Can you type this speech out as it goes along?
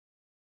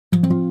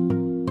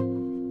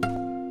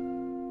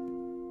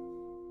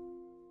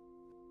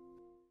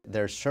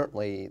there's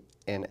certainly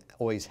and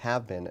always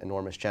have been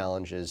enormous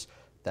challenges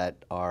that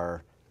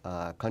our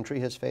country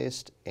has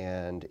faced,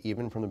 and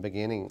even from the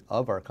beginning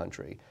of our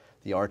country,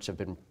 the arts have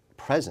been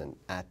present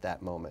at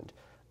that moment.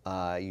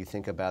 You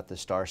think about the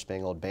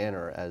Star-Spangled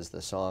Banner as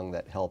the song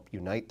that helped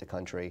unite the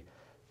country.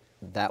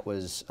 That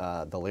was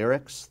the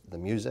lyrics, the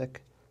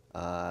music,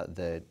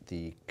 the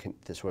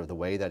sort of the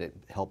way that it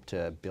helped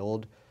to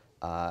build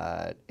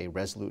a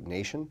resolute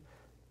nation.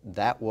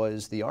 That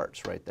was the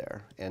arts right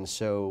there. And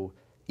so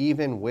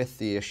even with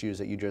the issues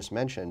that you just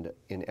mentioned,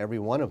 in every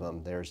one of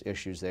them, there's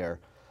issues there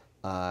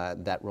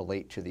that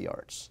relate to the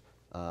arts.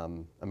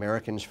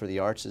 Americans for the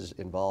Arts is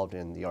involved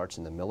in the arts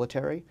in the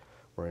military.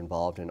 We're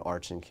involved in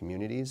arts in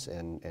communities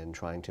and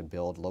trying to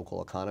build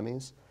local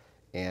economies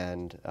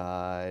and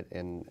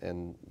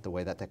the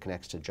way that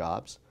connects to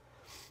jobs.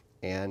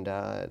 And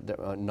there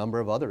are a number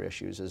of other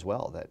issues as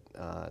well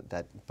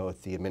that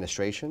both the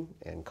administration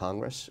and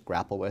Congress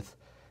grapple with.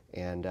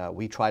 And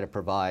we try to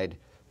provide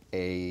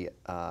a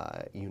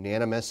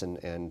unanimous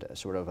and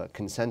sort of a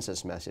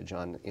consensus message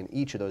in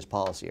each of those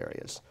policy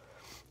areas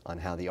on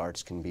how the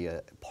arts can be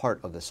a part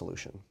of the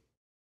solution.